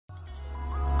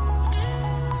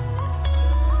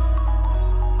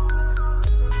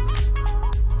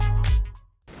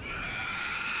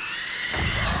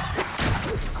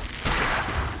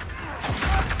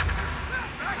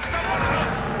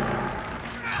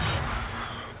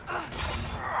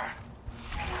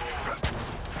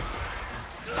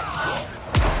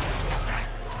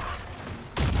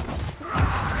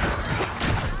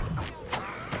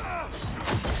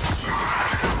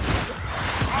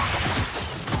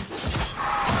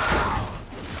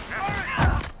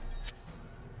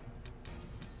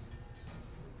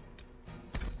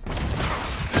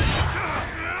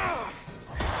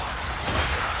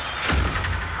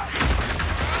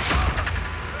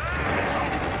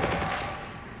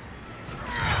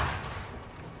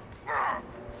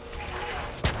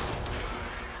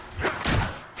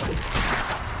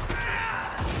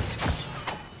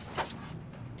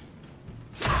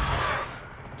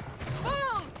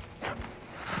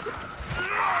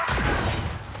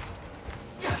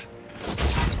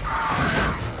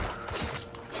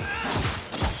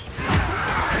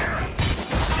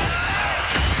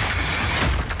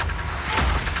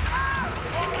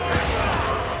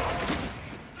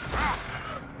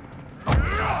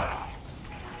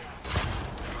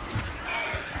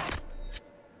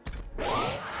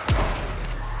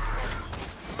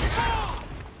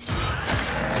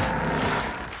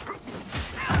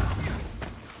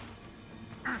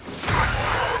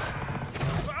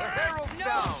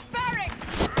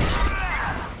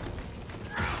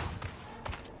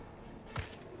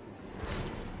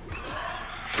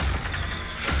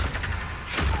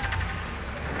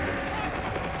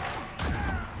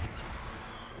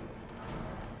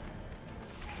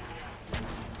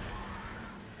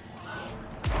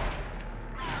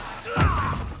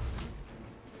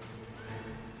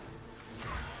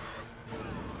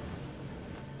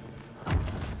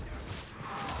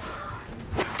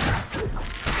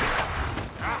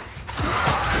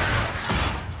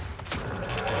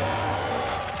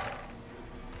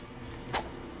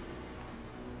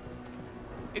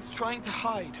trying to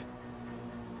hide.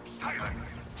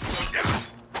 Silence!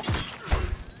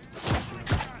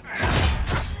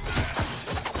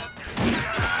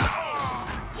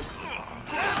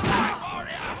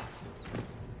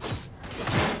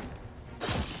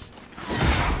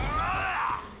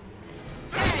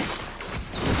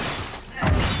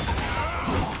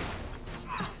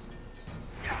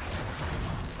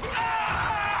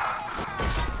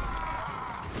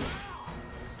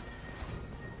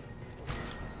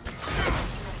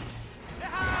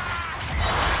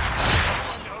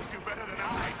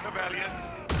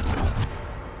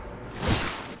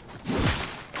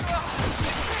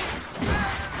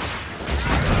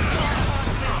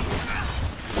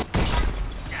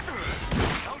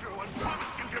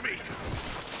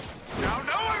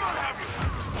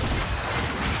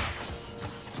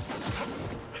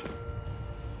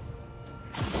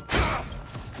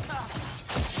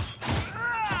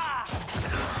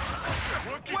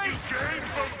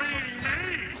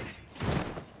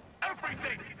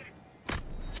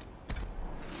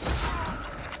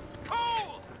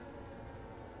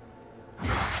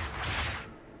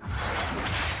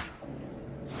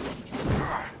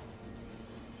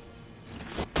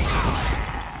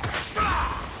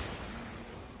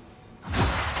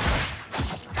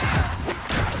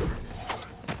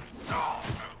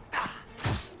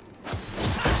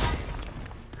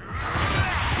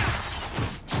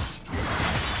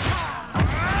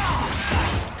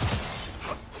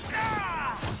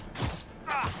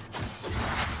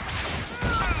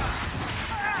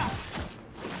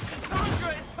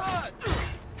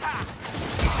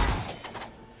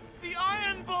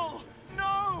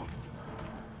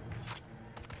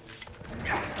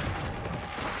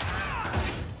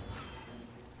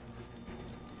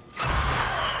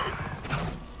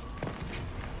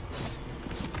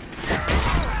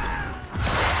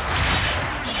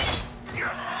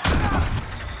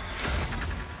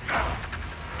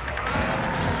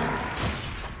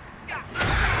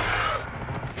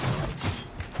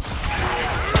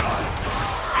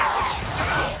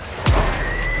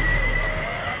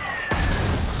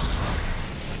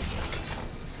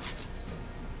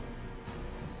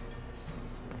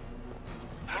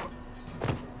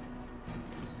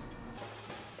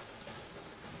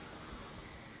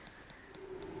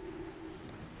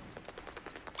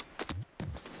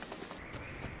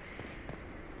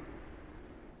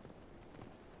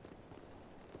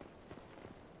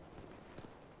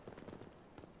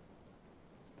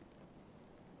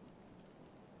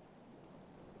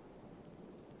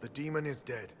 The demon is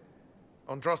dead.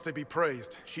 Andraste be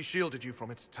praised. She shielded you from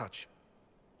its touch.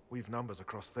 We've numbers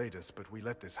across Thedas, but we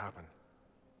let this happen.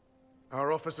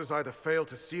 Our officers either failed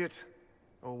to see it,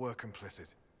 or were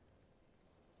complicit.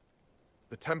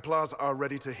 The Templars are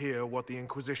ready to hear what the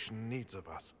Inquisition needs of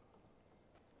us.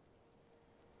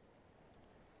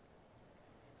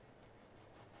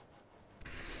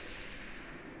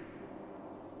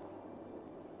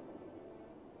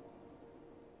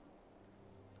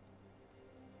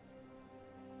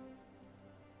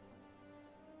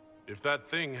 If that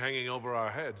thing hanging over our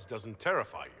heads doesn't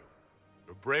terrify you,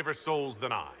 you're braver souls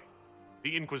than I.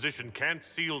 The Inquisition can't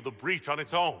seal the breach on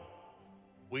its own.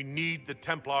 We need the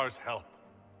Templars' help.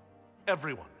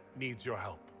 Everyone needs your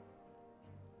help.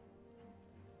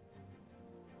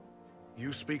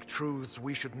 You speak truths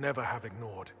we should never have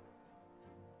ignored.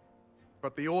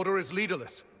 But the Order is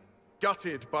leaderless,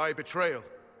 gutted by betrayal.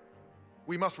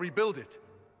 We must rebuild it.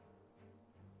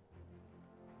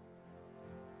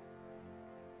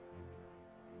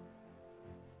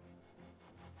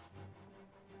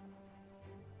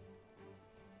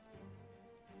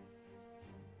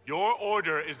 Your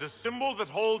order is a symbol that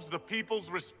holds the people's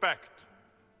respect.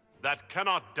 That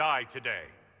cannot die today.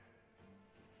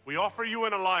 We offer you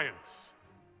an alliance.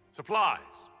 Supplies,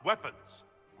 weapons,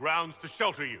 grounds to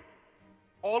shelter you.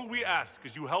 All we ask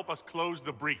is you help us close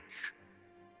the breach.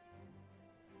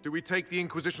 Do we take the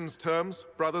Inquisition's terms,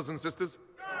 brothers and sisters?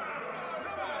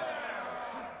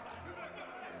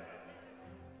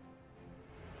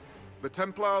 The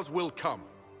Templars will come.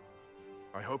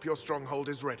 I hope your stronghold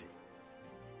is ready.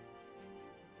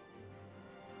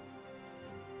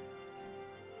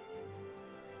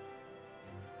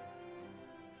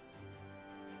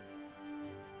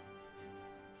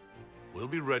 We'll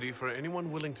be ready for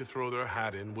anyone willing to throw their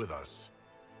hat in with us.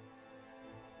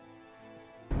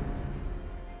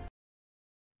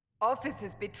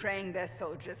 Officers betraying their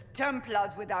soldiers, Templars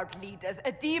without leaders,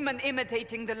 a demon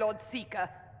imitating the Lord Seeker.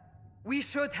 We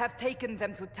should have taken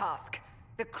them to task.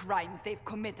 The crimes they've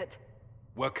committed.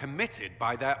 Were committed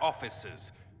by their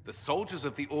officers. The soldiers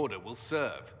of the Order will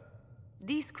serve.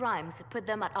 These crimes put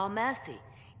them at our mercy.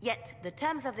 Yet, the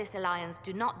terms of this alliance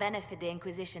do not benefit the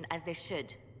Inquisition as they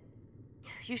should.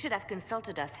 You should have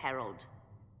consulted us, Herald.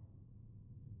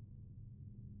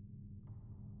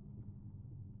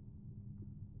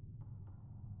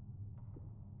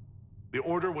 The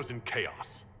Order was in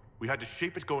chaos. We had to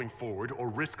shape it going forward or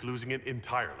risk losing it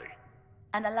entirely.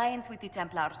 An alliance with the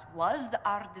Templars was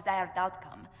our desired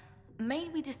outcome. May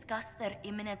we discuss their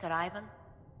imminent arrival?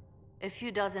 A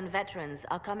few dozen veterans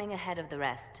are coming ahead of the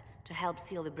rest to help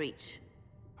seal the breach.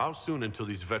 How soon until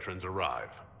these veterans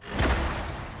arrive?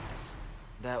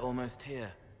 They're almost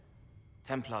here.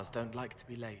 Templars don't like to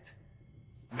be late.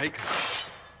 Make...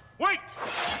 Wait!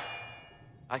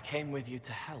 I came with you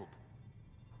to help.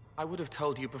 I would have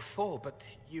told you before, but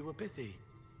you were busy.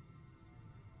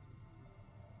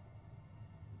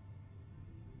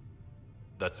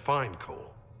 That's fine,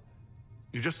 Cole.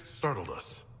 You just startled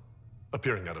us,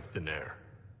 appearing out of thin air.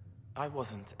 I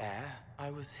wasn't air. I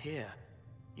was here.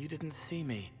 You didn't see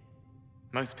me.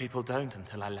 Most people don't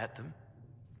until I let them.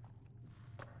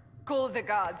 Call the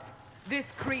guards. This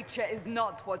creature is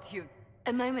not what you...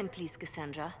 A moment, please,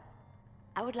 Cassandra.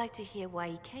 I would like to hear why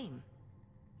he came.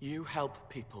 You help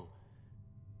people.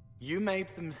 You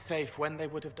made them safe when they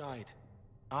would have died.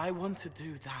 I want to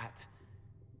do that.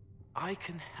 I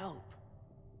can help.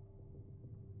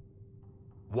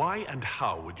 Why and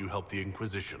how would you help the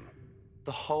Inquisition?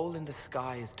 The hole in the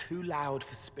sky is too loud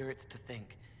for spirits to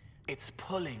think. It's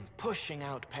pulling, pushing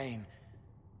out pain.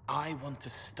 I want to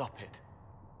stop it.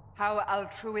 How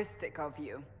altruistic of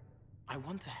you. I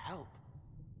want to help.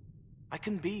 I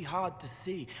can be hard to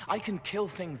see. I can kill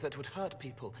things that would hurt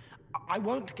people. I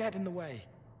won't get in the way.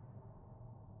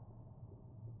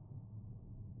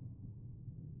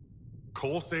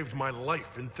 Cole saved my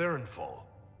life in Therenfall.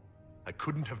 I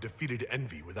couldn't have defeated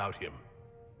Envy without him.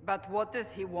 But what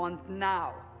does he want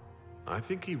now? I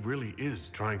think he really is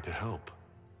trying to help.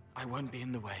 I won't be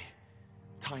in the way.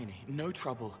 Tiny, no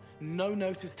trouble, no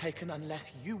notice taken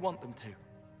unless you want them to.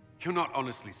 You're not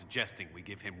honestly suggesting we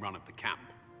give him run of the camp?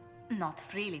 Not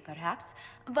freely, perhaps,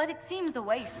 but it seems a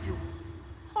waste to...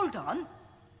 Hold on.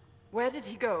 Where did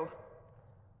he go?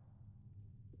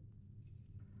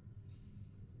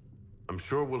 I'm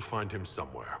sure we'll find him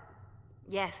somewhere.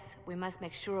 Yes, we must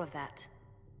make sure of that.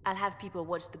 I'll have people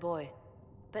watch the boy.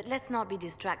 But let's not be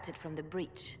distracted from the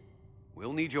breach.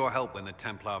 We'll need your help when the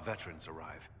Templar veterans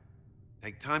arrive.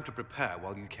 Take time to prepare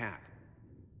while you can.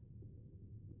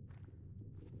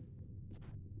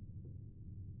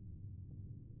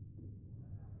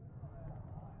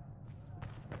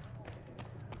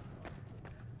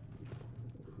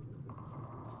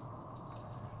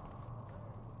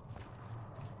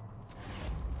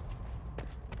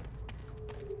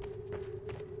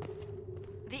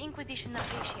 The Inquisition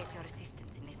appreciates your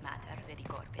assistance in this matter, Lady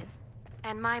Corbin.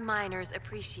 And my miners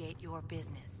appreciate your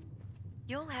business.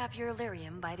 You'll have your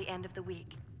lyrium by the end of the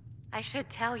week. I should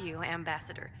tell you,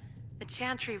 Ambassador, the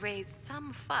Chantry raised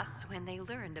some fuss when they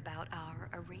learned about our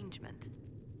arrangement.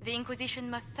 The Inquisition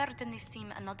must certainly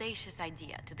seem an audacious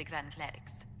idea to the Grand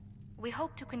Clerics. We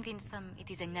hope to convince them it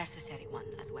is a necessary one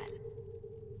as well.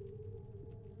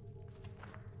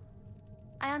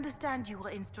 I understand you were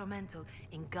instrumental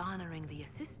in garnering the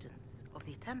assistance of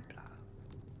the Templars.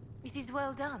 It is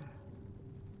well done.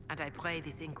 And I pray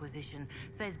this Inquisition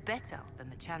fares better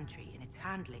than the Chantry in its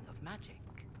handling of magic.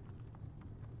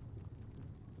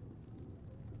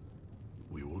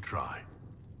 We will try.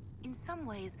 In some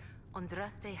ways,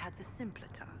 Andraste had the simpler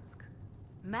task.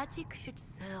 Magic should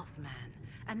serve man,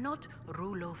 and not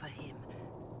rule over him.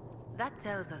 That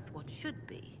tells us what should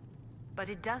be, but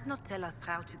it does not tell us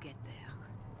how to get there.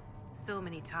 So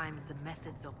many times the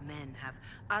methods of men have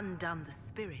undone the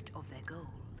spirit of their goals.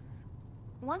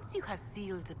 Once you have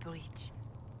sealed the breach,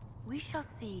 we shall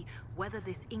see whether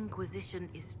this Inquisition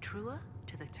is truer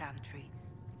to the Chantry,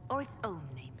 or its own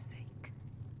namesake.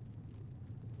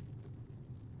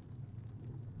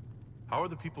 How are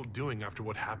the people doing after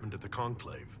what happened at the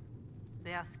Conclave?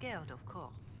 They are scared, of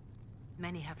course.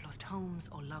 Many have lost homes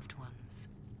or loved ones.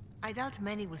 I doubt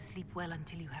many will sleep well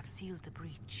until you have sealed the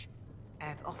breach. I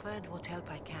have offered what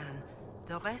help I can.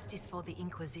 The rest is for the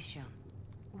Inquisition.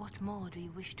 What more do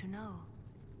you wish to know?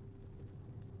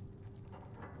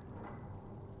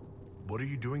 What are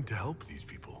you doing to help these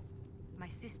people? My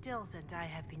sisters and I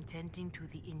have been tending to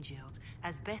the injured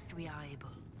as best we are able.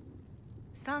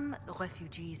 Some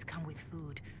refugees come with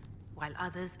food, while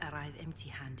others arrive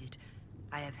empty-handed.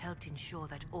 I have helped ensure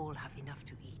that all have enough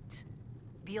to eat.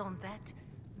 Beyond that,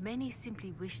 many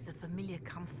simply wish the familiar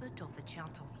comfort of the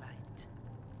Chant of Light.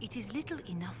 It is little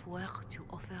enough work to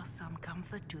offer some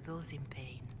comfort to those in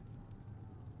pain.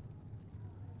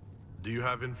 Do you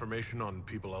have information on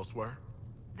people elsewhere?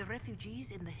 The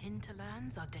refugees in the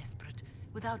hinterlands are desperate.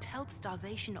 Without help,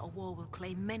 starvation or war will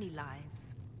claim many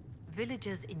lives.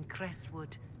 Villagers in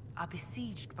Crestwood are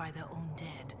besieged by their own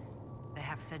dead. They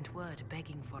have sent word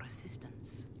begging for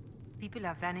assistance. People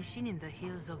are vanishing in the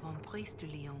hills of Emprise de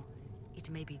Lyon.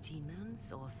 It may be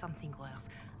demons or something worse,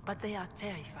 but they are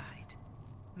terrified.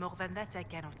 More than that I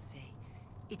cannot say.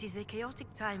 It is a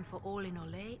chaotic time for all in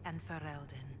Olay and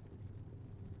Ferelden.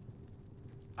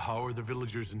 How are the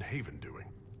villagers in Haven doing?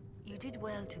 You did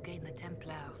well to gain the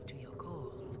Templars to your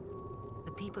cause.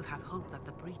 The people have hope that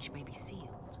the breach may be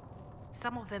sealed.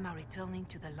 Some of them are returning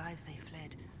to the lives they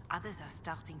fled, others are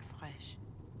starting fresh.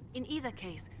 In either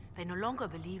case, they no longer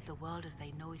believe the world as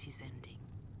they know it is ending.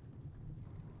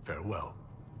 Farewell.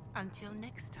 Until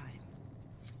next time.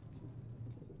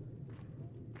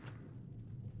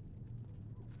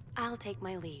 I'll take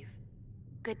my leave.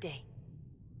 Good day.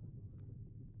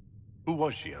 Who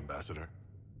was she, Ambassador?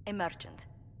 A merchant.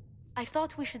 I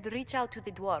thought we should reach out to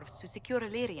the dwarves to secure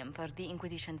lyrium for the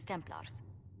Inquisition's Templars.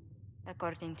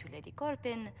 According to Lady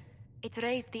Corpin, it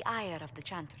raised the ire of the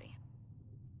Chantry.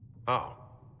 How?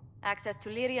 Access to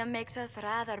lyrium makes us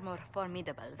rather more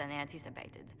formidable than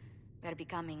anticipated. We're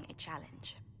becoming a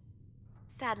challenge.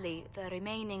 Sadly, the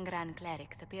remaining Grand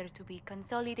Clerics appear to be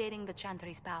consolidating the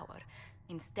Chantry's power,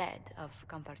 instead of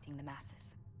comforting the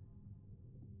masses.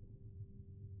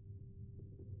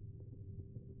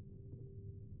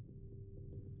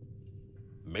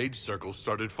 Mage circles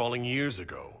started falling years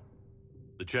ago.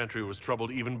 The Chantry was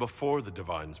troubled even before the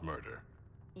Divine's murder.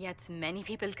 Yet many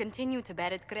people continue to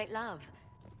bear it great love.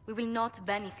 We will not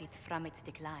benefit from its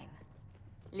decline.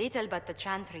 Little but the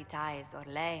Chantry ties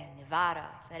Orlais, Nevarra,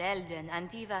 Ferelden,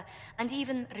 Antiva, and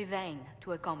even Rivain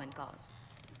to a common cause.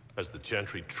 Has the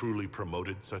Chantry truly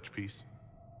promoted such peace?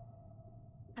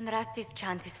 Andraste's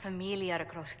chant is familiar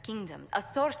across kingdoms, a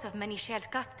source of many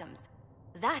shared customs.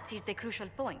 That is the crucial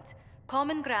point.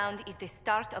 Common ground is the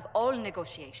start of all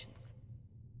negotiations.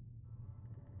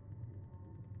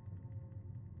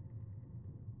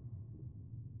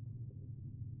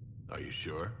 Are you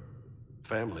sure?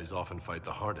 Families often fight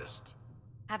the hardest.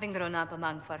 Having grown up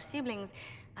among four siblings,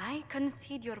 I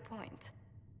concede your point.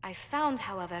 I found,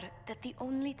 however, that the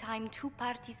only time two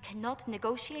parties cannot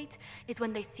negotiate is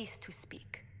when they cease to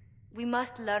speak. We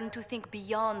must learn to think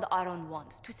beyond our own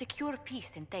wants, to secure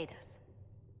peace in Thedas.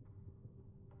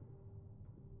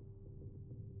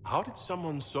 How did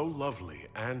someone so lovely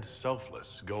and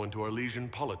selfless go into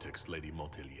Arlesian politics, Lady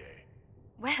Montelier?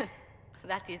 Well,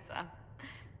 that is,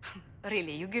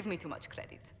 really, you give me too much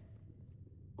credit.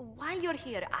 While you're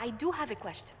here, I do have a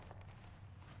question.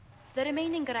 The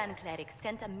remaining Grand Clerics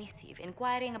sent a missive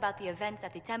inquiring about the events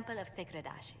at the Temple of Sacred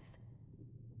Ashes.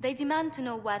 They demand to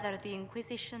know whether the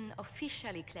Inquisition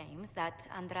officially claims that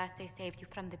Andraste saved you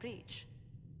from the breach.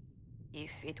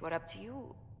 If it were up to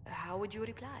you, how would you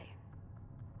reply?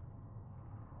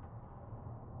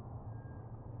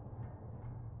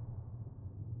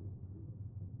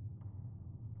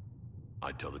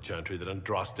 I'd tell the Chantry that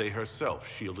Andraste herself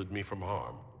shielded me from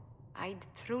harm. I'd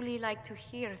truly like to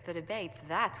hear the debates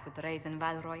that would raise in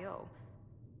Val Royeaux.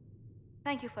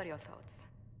 Thank you for your thoughts.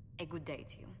 A good day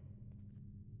to you.